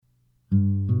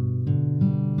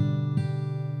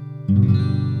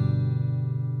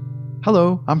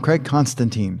Hello, I'm Craig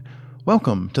Constantine.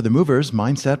 Welcome to the Movers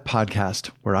Mindset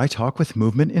Podcast, where I talk with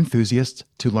movement enthusiasts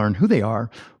to learn who they are,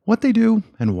 what they do,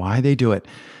 and why they do it.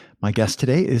 My guest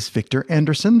today is Victor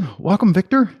Anderson. Welcome,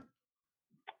 Victor.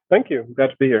 Thank you.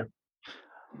 Glad to be here.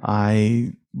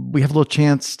 We have a little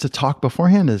chance to talk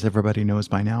beforehand, as everybody knows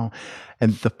by now.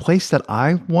 And the place that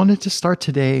I wanted to start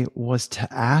today was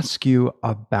to ask you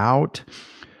about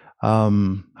how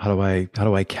do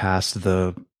I cast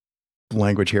the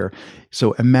language here?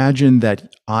 So imagine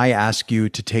that I ask you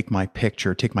to take my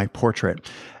picture, take my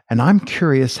portrait, and I'm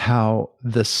curious how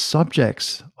the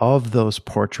subjects of those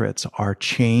portraits are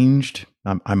changed.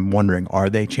 I'm wondering, are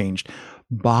they changed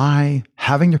by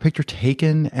having their picture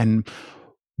taken, and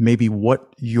maybe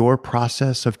what your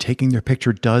process of taking their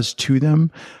picture does to them?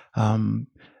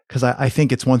 Because I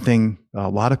think it's one thing, a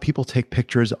lot of people take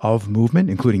pictures of movement,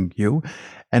 including you.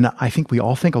 And I think we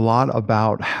all think a lot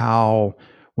about how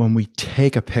when we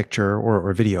take a picture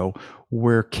or video,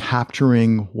 we're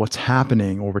capturing what's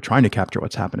happening, or we're trying to capture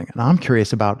what's happening. And I'm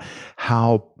curious about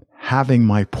how having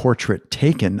my portrait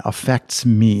taken affects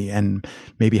me, and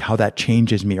maybe how that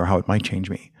changes me, or how it might change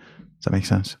me. Does that make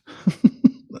sense?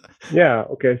 Yeah.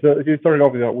 Okay. So you started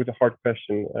off with a hard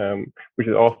question, which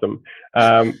is awesome.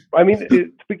 To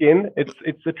begin,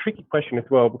 it's a tricky question as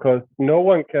well, because no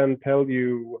one can tell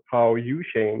you how you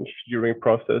change during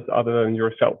process other than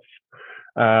yourself.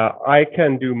 I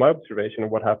can do my observation of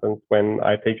what happens when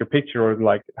I take a picture, or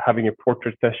like having a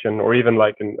portrait session, or even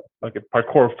like a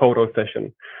parkour photo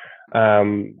session.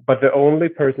 But the only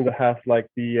person that has like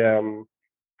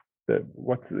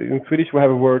what in Swedish we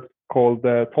have a word called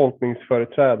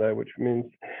tolkningsföreträde, which means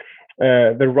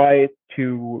the right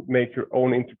to make your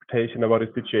own interpretation about a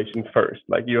situation first.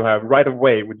 Like you have right of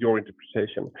way with your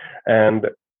interpretation, and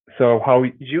so how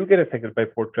you get affected by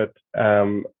portrait,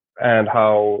 and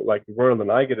how like the world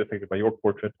and I get affected by your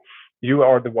portrait, you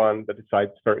are the one that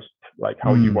decides first, like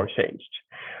how you are changed.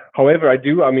 However, I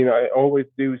always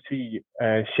do see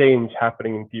change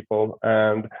happening in people,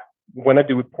 and when I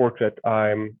do a portrait,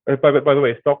 by the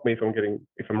way, stop me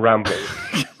if I'm rambling.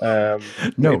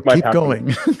 No, keep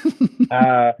going.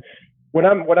 When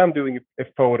I'm doing a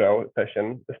photo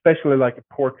session, especially like a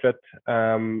portrait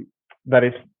that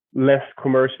is less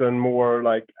commercial and more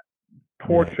like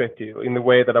portraity, in the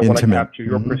way that I want to capture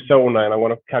your persona, and I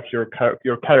want to capture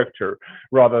your character,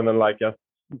 rather than like just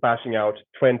bashing out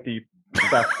 20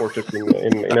 staff portraits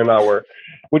in an hour,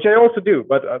 which I also do.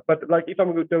 But like if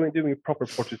I'm doing a proper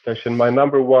portrait session, my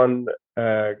number one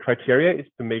criteria is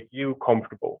to make you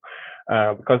comfortable,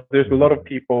 because there's a lot of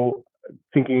people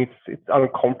thinking it's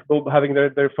uncomfortable having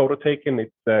their photo taken.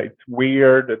 It's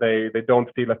weird. They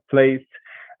don't feel at place.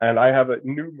 And I have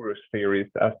numerous theories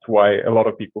as to why a lot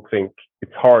of people think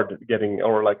it's hard getting,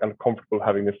 or like uncomfortable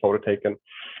having the photo taken.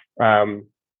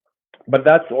 But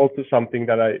that's also something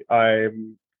that I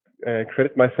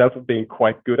credit myself of being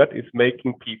quite good at, is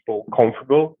making people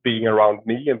comfortable being around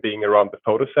me and being around the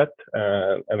photo set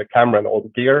and the camera and all the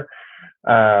gear.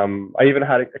 I even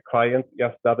had a client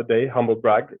just the other day, humble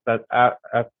brag, that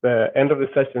at the end of the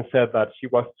session said that she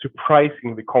was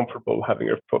surprisingly comfortable having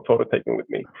her photo taken with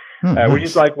me, nice. which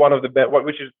is like one of the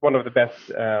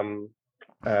best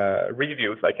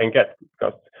reviews I can get,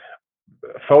 because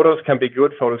photos can be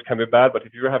good, photos can be bad, but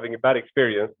if you're having a bad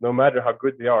experience, no matter how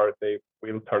good they are, they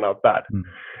will turn out bad.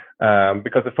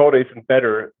 Because the photo isn't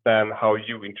better than how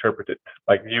you interpret it,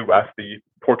 like you as the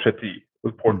portraitee.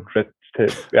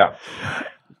 Yeah.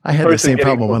 I had the same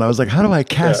problem when I was like, how do I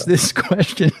cast this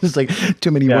question? It's like too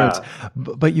many words.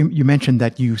 But you mentioned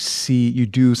that you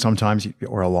do sometimes,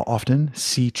 or often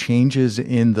see changes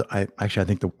in I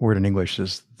think the word in English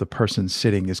is the person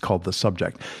sitting is called the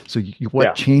subject. So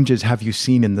what changes have you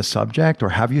seen in the subject, or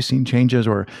have you seen changes,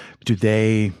 or do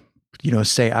they,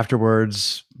 say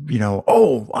afterwards,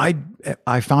 oh,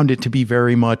 I found it to be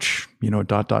very much, ...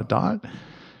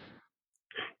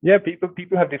 Yeah, people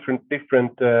have different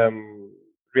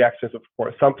reactions, of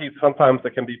course. Sometimes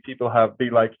there can be people be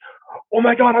like, oh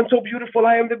my God, I'm so beautiful,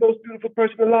 I am the most beautiful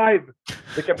person alive.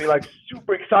 They can be like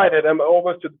super excited, and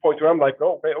almost to the point where I'm like,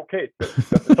 oh, okay, that's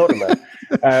the photo,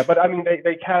 man. But I mean,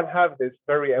 they can have this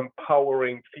very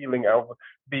empowering feeling of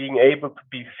being able to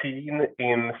be seen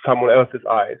in someone else's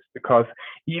eyes, because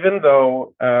even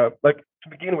though to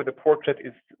begin with, the portrait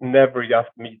is never just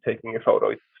me taking a photo.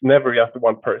 It's never just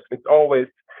one person. It's always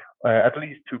at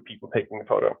least two people taking a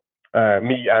photo,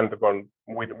 me and the one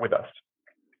with us.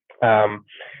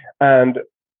 And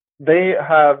they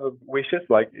have wishes.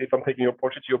 Like if I'm taking your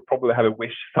portrait, you'll probably have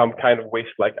some kind of wish,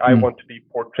 like I want to be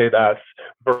portrayed as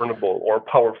burnable or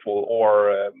powerful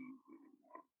or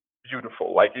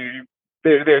beautiful. Like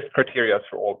there's criteria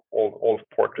for all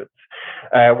portraits.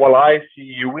 While I see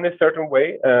you in a certain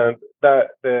way, and the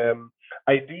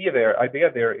idea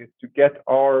there is to get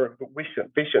our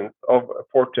visions of a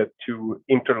portrait to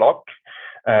interlock.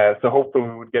 So hopefully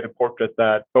we would get a portrait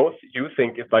that both you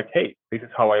think is like, hey, this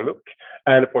is how I look,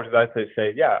 and a portrait that I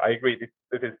say, yeah, I agree, this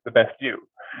is the best you.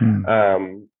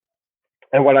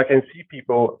 And when I can see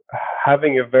people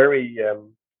having a very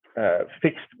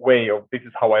fixed way of, this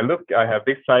is how I look, I have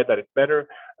this side that is better,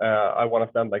 I want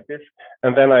to stand like this,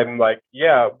 and then I'm like,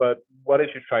 yeah, but what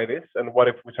if you try this, and what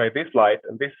if we try this light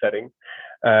and this setting,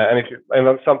 and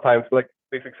then sometimes, like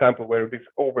this example where this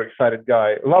overexcited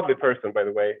guy, lovely person by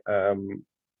the way, I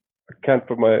can't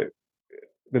for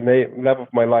the love of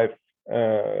my life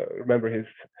remember his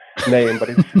name, but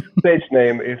his stage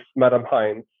name is Madame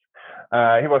Heinz.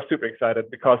 He was super excited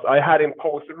because I had him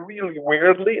pose really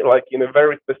weirdly, like in a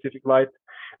very specific light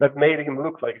that made him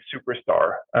look like a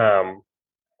superstar.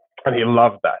 And he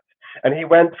loved that. And he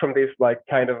went from this like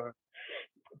kind of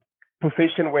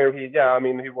position where he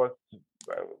was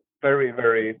very,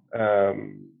 very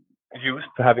used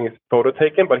to having his photo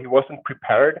taken, but he wasn't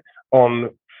prepared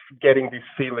on getting this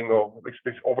feeling of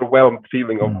this overwhelmed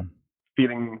feeling of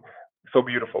feeling so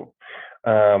beautiful.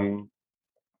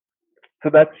 So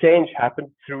that change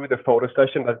happened through the photo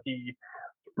session, that he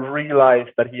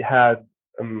realized that he had,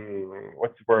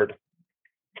 what's the word?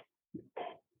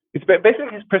 It's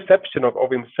basically his perception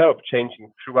of himself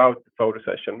changing throughout the photo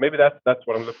session. Maybe that's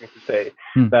what I'm looking to say.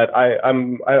 That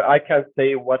I can't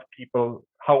say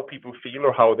how people feel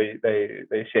or how they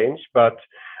change, but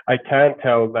I can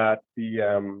tell that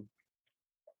the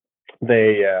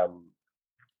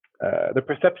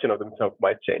perception of themselves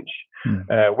might change,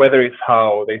 whether it's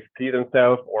how they see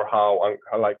themselves or how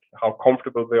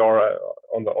comfortable they are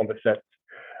on the set.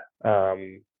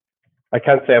 I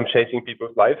can't say I'm changing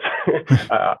people's lives.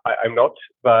 I'm not,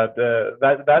 but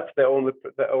that's the only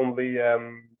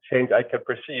change I can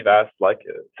perceive as like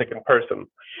a second person,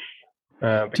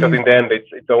 because in the end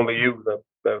it's only you.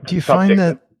 Do you find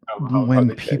that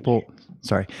when people?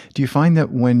 Sorry, do you find that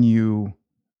when you?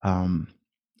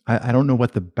 I don't know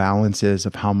what the balance is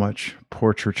of how much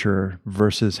portraiture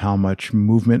versus how much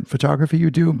movement photography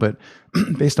you do, but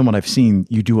based on what I've seen,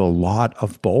 you do a lot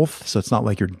of both. So it's not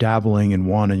like you're dabbling in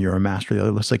one and you're a master of the other.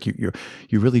 It looks like you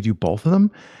really do both of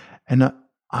them. And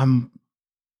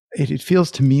it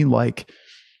feels to me like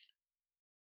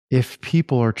if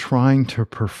people are trying to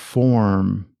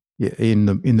perform in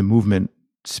the movement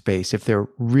space, if they're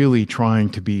really trying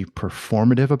to be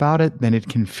performative about it, then it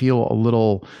can feel a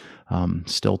little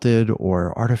stilted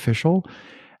or artificial.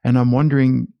 And I'm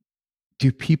wondering,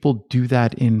 do people do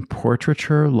that in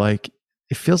portraiture? Like,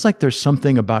 it feels like there's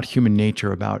something about human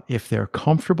nature about if they're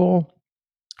comfortable,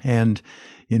 and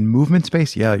in movement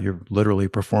space, yeah, you're literally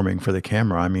performing for the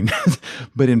camera. I mean,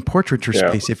 but in portraiture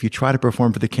space, if you try to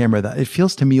perform for the camera, that it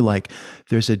feels to me like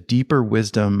there's a deeper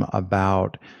wisdom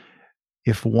about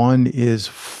if one is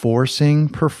forcing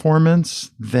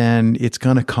performance, then it's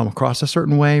going to come across a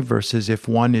certain way, versus if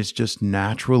one is just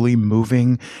naturally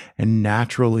moving and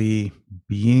naturally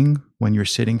being when you're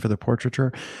sitting for the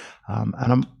portraiture.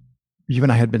 And you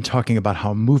and I had been talking about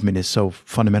how movement is so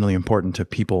fundamentally important to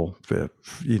people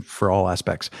for all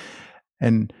aspects.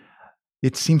 And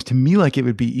it seems to me like it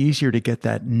would be easier to get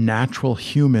that natural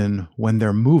human when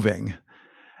they're moving.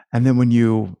 And then when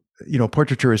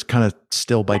portraiture is kind of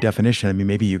still by definition. I mean,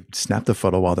 maybe you snap the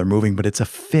photo while they're moving, but it's a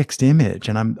fixed image.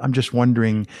 And I'm just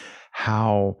wondering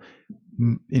how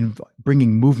in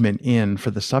bringing movement in for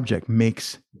the subject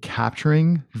makes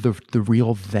capturing the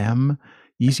real them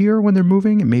easier when they're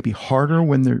moving, and maybe harder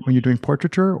when you're doing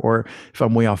portraiture, or if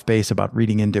I'm way off base about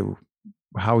reading into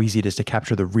how easy it is to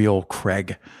capture the real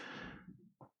Craig.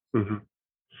 Mm-hmm.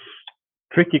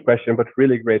 Tricky question, but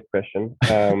really great question.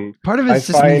 Part of it's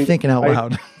just me thinking out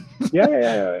loud.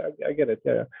 Yeah, I get it.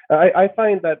 Yeah. I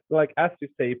find that, like, as you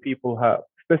say, people have,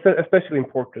 especially in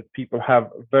portraits, people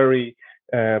have very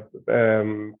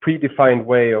predefined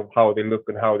way of how they look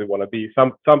and how they want to be.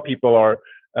 Some people are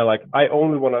like, I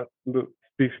only want to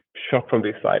be shot from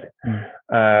this side.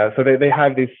 So they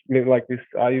have this, like this,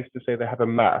 I used to say they have a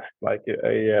mask, like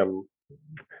a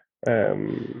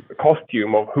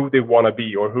costume of who they want to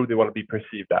be or who they want to be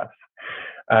perceived as.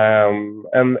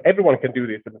 And everyone can do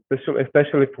this,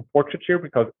 especially for portraiture,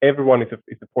 because everyone is a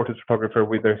portrait photographer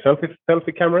with their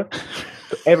selfie camera.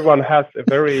 So everyone has a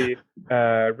very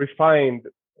refined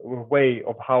way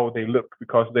of how they look,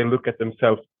 because they look at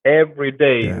themselves every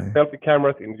day in selfie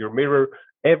cameras, in your mirror.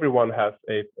 Everyone has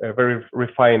a very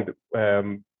refined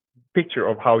picture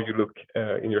of how you look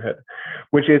in your head,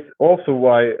 which is also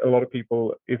why a lot of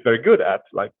people is very good at,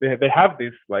 like they have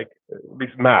this like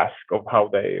this mask of how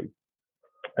they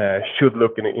should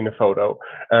look in a photo,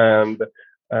 and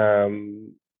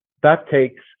that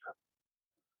takes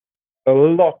a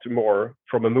lot more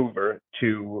from a mover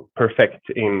to perfect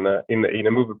in a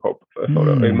moving photo, a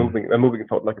moving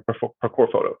photo, like a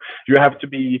parkour photo. You have to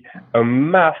be a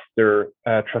master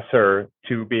traceur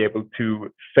to be able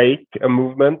to fake a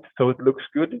movement so it looks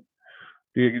good.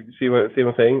 Do you see what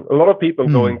I'm saying? A lot of people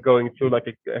going through like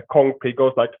a Kong pig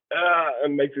goes like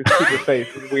and makes this stupid face,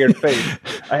 weird face.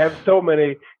 I have so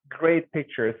many great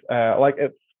pictures. Like a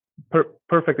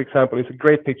perfect example is a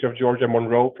great picture of Georgia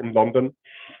Monroe from London,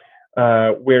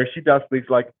 where she does this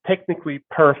like technically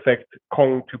perfect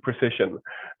Kong to precision,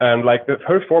 and like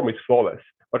her form is flawless,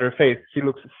 but her face, she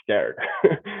looks scared.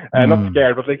 Not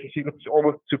scared, but like she looks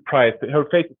almost surprised. Her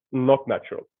face is not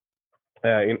natural.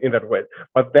 In that way,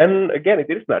 but then again, it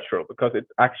is natural because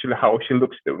it's actually how she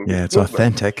looks doing. Yeah, it's movement.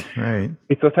 Authentic, right?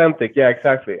 It's authentic, yeah,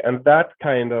 exactly. And that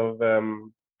kind of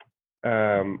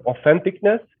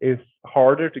authenticness is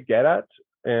harder to get at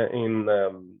in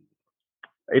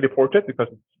a portrait, because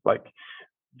it's like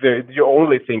you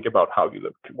only think about how you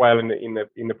look, while in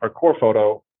a parkour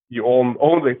photo, you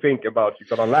only think about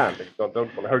you're gonna land, you don't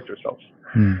want to hurt yourself.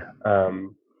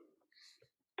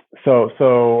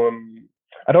 So.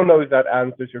 I don't know if that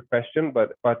answers your question,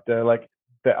 but like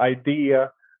the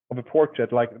idea of a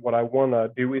portrait, like what I wanna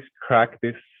do is crack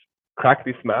this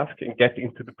mask and get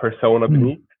into the persona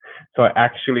beneath. So I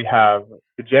actually have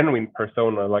the genuine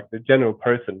persona, like the genuine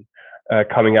person,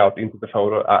 coming out into the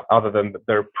photo, other than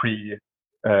their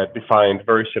defined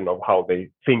version of how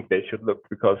they think they should look,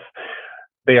 because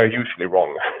they are usually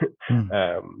wrong.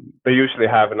 They usually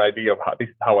have an idea of this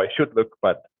is how I should look,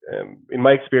 but in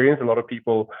my experience, a lot of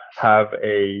people have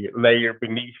a layer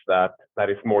beneath that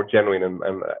is more genuine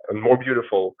and more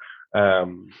beautiful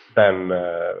than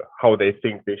how they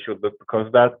think they should look,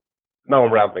 because that, now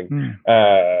I'm rambling,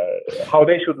 how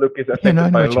they should look is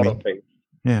affected by a lot of things.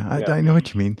 I know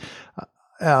what you mean.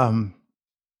 And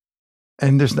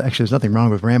there's nothing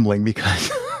wrong with rambling,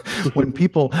 because when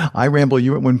people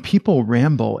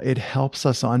ramble, it helps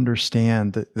us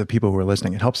understand the people who are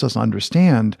listening. It helps us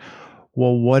understand,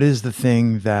 well, what is the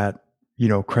thing that,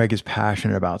 Craig is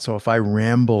passionate about? So if I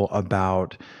ramble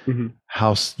about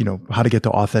how to get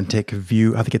the authentic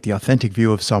view,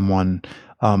 of someone,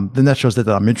 then that shows that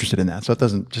I'm interested in that. So it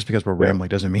doesn't, just because we're rambling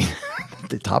doesn't mean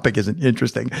the topic isn't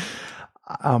interesting.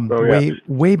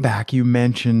 Way back, you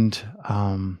mentioned,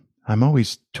 I'm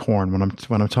always torn when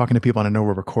I'm talking to people and I know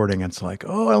we're recording. It's like,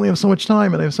 oh, I only have so much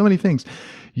time and I have so many things.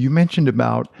 You mentioned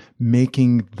about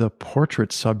making the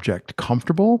portrait subject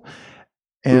comfortable.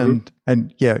 And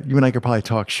yeah, you and I could probably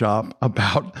talk shop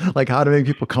about like how to make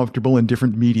people comfortable in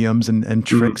different mediums and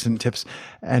tricks and tips.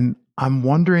 And I'm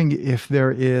wondering if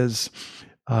there is,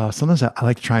 sometimes I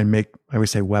like to try and make, I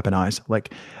always say weaponize.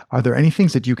 Like, are there any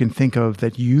things that you can think of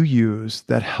that you use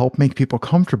that help make people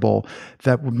comfortable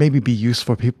that would maybe be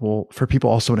useful for people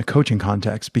also in a coaching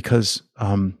context? Because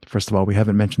first of all, we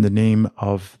haven't mentioned the name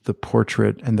of the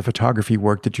portrait and the photography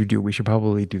work that you do. We should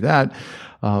probably do that.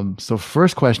 So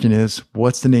first question is,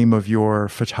 what's the name of your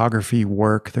photography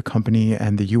work, the company,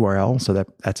 and the URL? So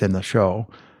that's in the show.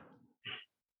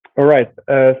 All right.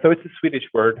 So it's a Swedish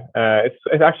word. It's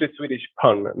actually a Swedish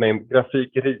pun named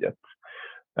Grafikeriet.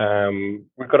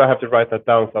 We're gonna have to write that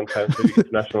down sometime for the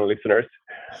international listeners.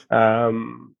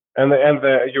 And the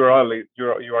URL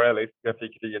is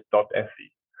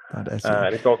grafikeriet.se. And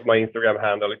it's also my Instagram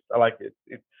handle. I like it.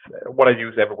 It's what I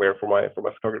use everywhere for my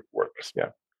photography work. Yeah.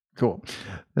 Cool.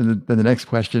 And then the next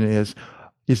question is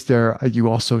there? You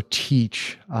also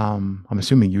teach? I'm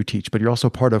assuming you teach, but you're also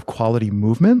part of Quality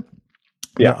Movement.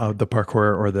 Yeah, the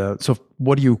parkour so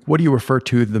what do you refer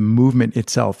to the movement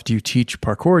itself? Do you teach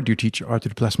parkour? Do you teach art du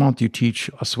déplacement? Do you teach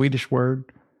a Swedish word?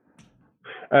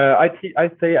 I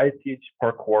say I teach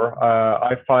parkour.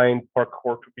 I find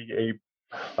parkour to be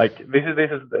this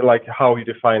is like how you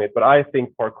define it, but I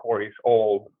think parkour is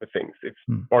all the things. It's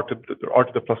art du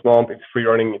déplacement, it's free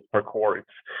running, it's parkour.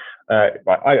 It's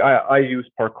I use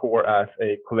parkour as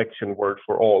a collection word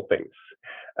for all things.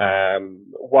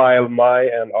 While my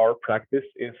and our practice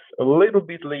is a little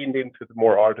bit leaned into the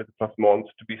more art du déplacement,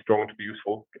 to be strong, to be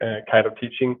useful kind of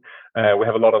teaching. We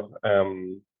have a lot of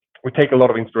we take a lot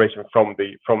of inspiration from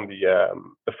the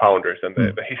founders and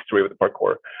the history of the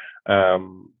parkour.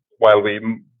 While we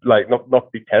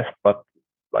not be test, but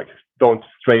don't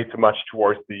stray too much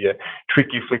towards the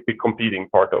tricky, flippy, competing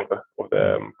part of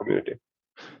the community.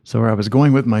 So where I was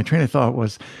going with my train of thought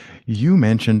was, you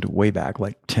mentioned way back,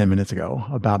 like 10 minutes ago,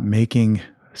 about making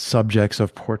subjects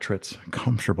of portraits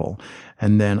comfortable.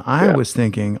 And then I Yeah. was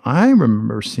thinking, I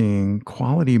remember seeing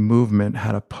Quality Movement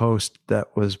had a post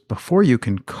that was before you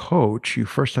can coach, you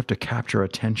first have to capture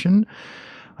attention.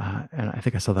 And I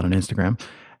think I saw that on Instagram.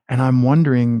 And I'm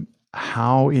wondering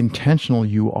how intentional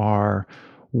you are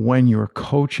when you're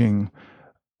coaching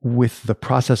with the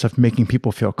process of making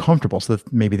people feel comfortable so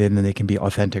that maybe then they can be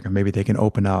authentic or maybe they can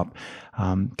open up.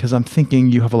 Because I'm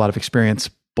thinking you have a lot of experience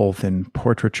both in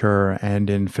portraiture and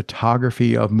in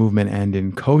photography of movement and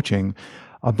in coaching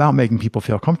about making people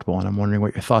feel comfortable. And I'm wondering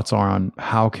what your thoughts are on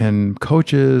how can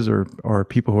coaches or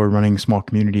people who are running small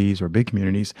communities or big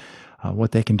communities,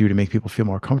 what they can do to make people feel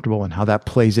more comfortable and how that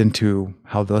plays into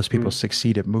how those people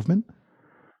succeed at movement.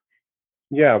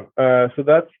 Yeah. So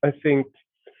that's, I think,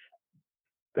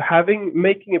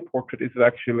 making a portrait is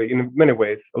actually in many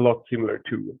ways a lot similar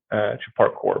to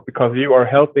parkour, because you are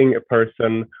helping a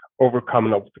person overcome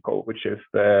an obstacle, which is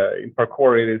in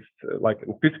parkour it is like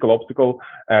a physical obstacle,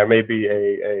 maybe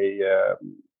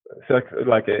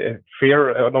like a fear,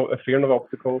 a fear of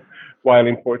obstacle, while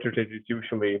in portrait it is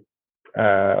usually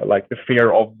like the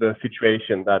fear of the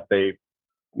situation that they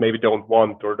maybe don't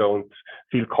want or don't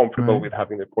feel comfortable with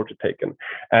having their portrait taken.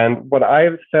 And what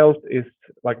I've felt is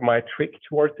like my trick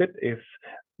towards it is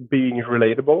being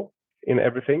relatable in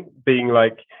everything, being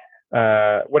like,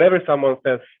 whatever someone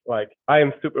says, like, I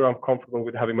am super uncomfortable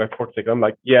with having my portrait taken. I'm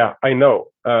like, yeah, I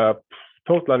know.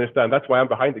 Totally understand. That's why I'm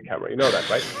behind the camera. You know that,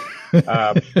 right?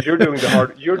 You're doing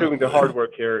the hard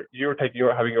work here. You're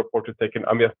having your portrait taken.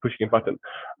 I'm just pushing a button.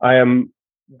 I am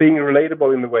being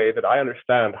relatable in the way that I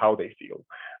understand how they feel.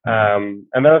 And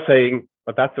then I'm saying,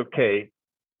 but that's okay.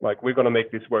 Like, we're going to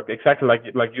make this work exactly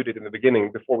like you did in the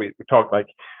beginning before we talked. Like,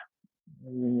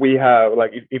 we have,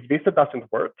 like, if this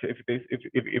doesn't work,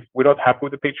 if we're not happy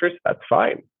with the pictures, that's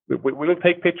fine. We will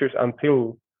take pictures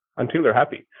until they're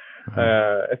happy.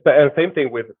 And same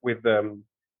thing with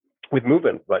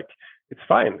movement. Like, it's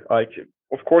fine. Like,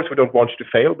 of course we don't want you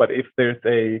to fail, but if there's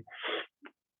a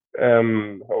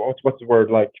what's the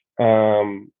word, like,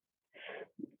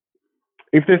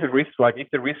 if there's a risk, like if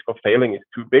the risk of failing is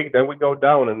too big, then we go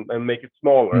down and make it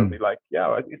smaller and be like,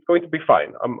 yeah, it's going to be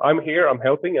fine. I'm here, I'm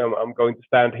helping, I'm going to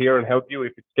stand here and help you.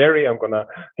 If it's scary, I'm gonna,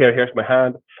 here's my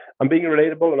hand. I'm being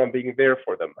relatable and I'm being there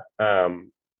for them.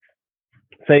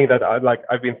 Saying that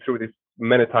I've been through this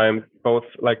many times, both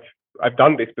like I've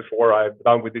done this before, I've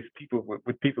done with these people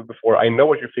with people before. I know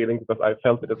what you're feeling because I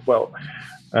felt it as well.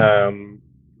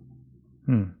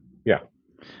 Yeah.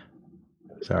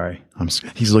 Sorry,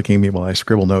 he's looking at me while I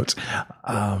scribble notes.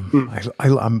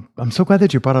 I'm so glad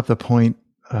that you brought up the point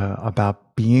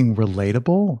about being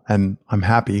relatable, and I'm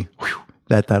happy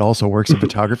that also works in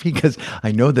photography, because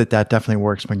I know that definitely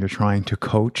works when you're trying to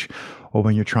coach or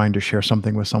when you're trying to share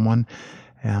something with someone.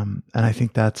 And I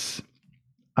think that's.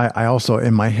 I also,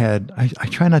 in my head, I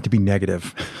try not to be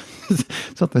negative.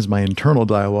 Sometimes my internal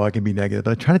dialogue can be negative,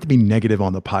 but I try not to be negative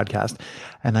on the podcast.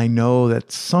 And I know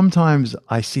that sometimes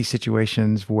I see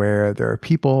situations where there are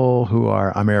people who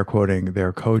are, I'm air quoting,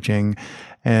 they're coaching,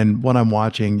 and what I'm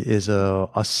watching is a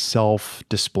self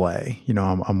display. You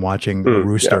know, I'm watching a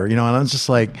rooster, you know, and I'm just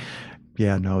like,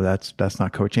 yeah, no, that's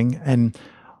not coaching. And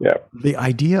the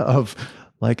idea of,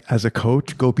 like, as a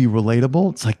coach, go be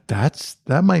relatable. It's like,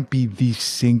 that might be the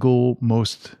single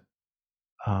most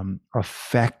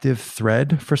effective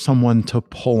thread for someone to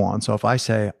pull on. So if I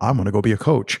say, I'm going to go be a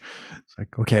coach, it's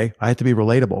like, okay, I have to be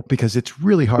relatable, because it's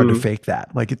really hard to fake that.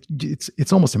 Like,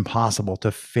 it's almost impossible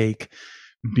to fake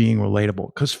being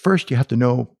relatable, because first you have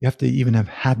to even have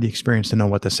had the experience to know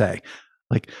what to say.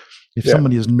 Like, if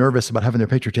somebody is nervous about having their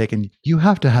picture taken, you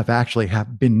have to have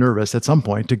been nervous at some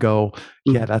point to go,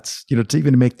 yeah, that's, you know, to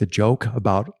even make the joke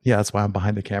about, yeah, that's why I'm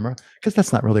behind the camera. Because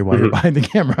that's not really why you're behind the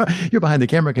camera. You're behind the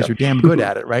camera because you're damn good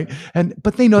at it, right?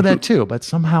 But they know that too. But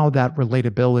somehow that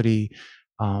relatability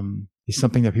is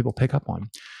something that people pick up on.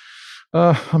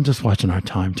 I'm just watching our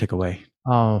time tick away.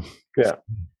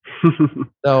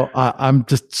 So I'm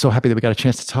just so happy that we got a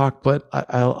chance to talk, but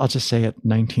I'll just say at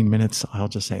 19 minutes, I'll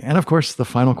just say, and of course, the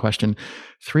final question,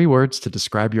 3 words to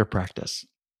describe your practice.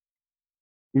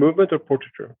 Movement or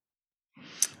portraiture?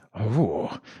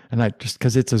 Oh, and I just,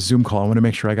 because it's a Zoom call, I want to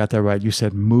make sure I got that right. You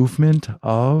said movement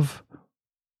of?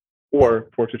 Or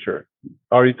portraiture.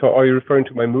 Are you referring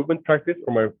to my movement practice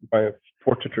or my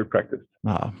portraiture practice?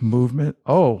 Movement.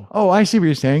 Oh, I see what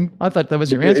you're saying. I thought that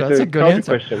was your answer. That's a good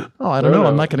answer. Question. Oh, I don't know.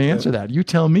 I'm not going to answer that. You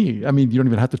tell me. I mean, you don't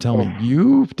even have to tell me.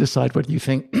 You decide what you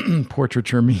think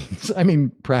portraiture means. I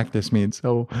mean, practice means.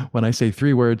 So when I say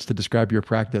 3 words to describe your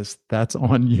practice, that's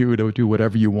on you to do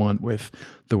whatever you want with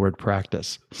the word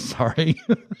practice. Sorry.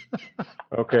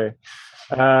 Okay.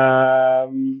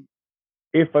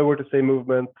 if I were to say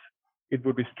movement, it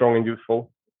would be strong and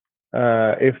useful.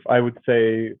 If I would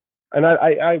say, and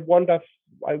I want to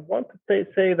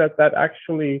say that that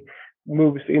actually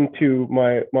moves into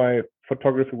my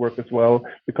photography work as well,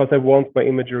 because I want my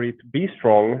imagery to be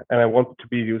strong and I want it to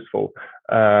be useful,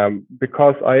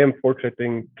 because I am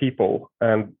portraiting people,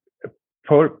 and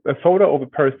for a photo of a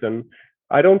person,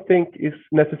 I don't think is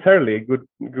necessarily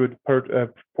a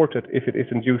portrait if it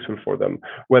isn't useful for them,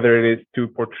 whether it is to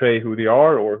portray who they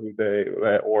are or who they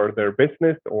or their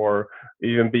business, or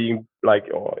even being like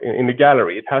in the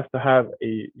gallery. It has to have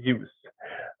a use,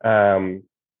 um,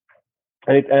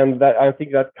 and that I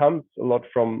think that comes a lot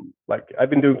from, like,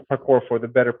 I've been doing parkour for the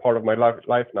better part of my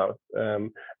life now,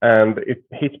 and it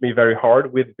hits me very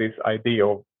hard with this idea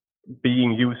of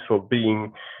being useful,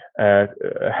 being a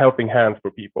helping hand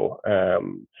for people.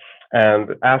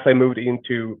 And as I moved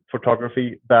into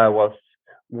photography, that was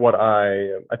what I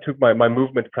took my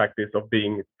movement practice of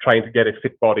being trying to get a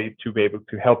fit body to be able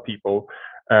to help people,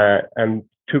 and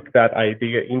took that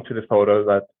idea into the photo,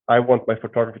 that I want my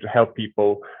photography to help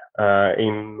people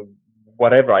in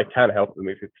whatever I can help them,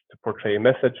 if it's to portray a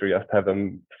message or just have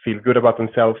them feel good about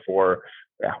themselves, or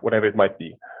whatever it might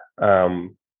be.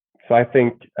 So I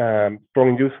think strong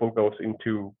and useful goes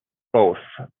into both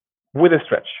with a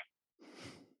stretch.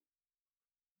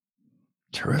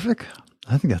 Terrific.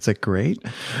 I think that's a great.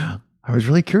 I was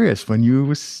really curious when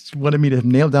you wanted me to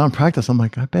nail down practice. I'm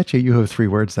like, I bet you have 3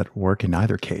 words that work in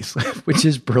either case, which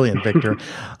is brilliant, Victor.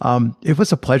 It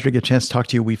was a pleasure to get a chance to talk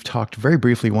to you. We've talked very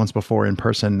briefly once before in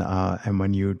person. And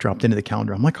when you dropped into the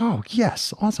calendar, I'm like, oh,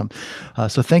 yes, awesome.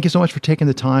 So thank you so much for taking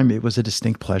the time. It was a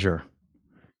distinct pleasure.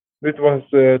 This was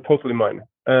totally mine.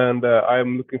 And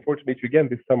I'm looking forward to meet you again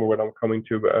this summer when I'm coming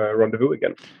to Rendezvous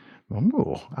again.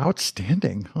 Oh,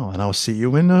 outstanding. Oh, and I'll see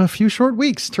you in a few short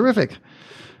weeks. Terrific.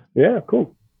 Yeah,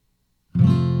 cool.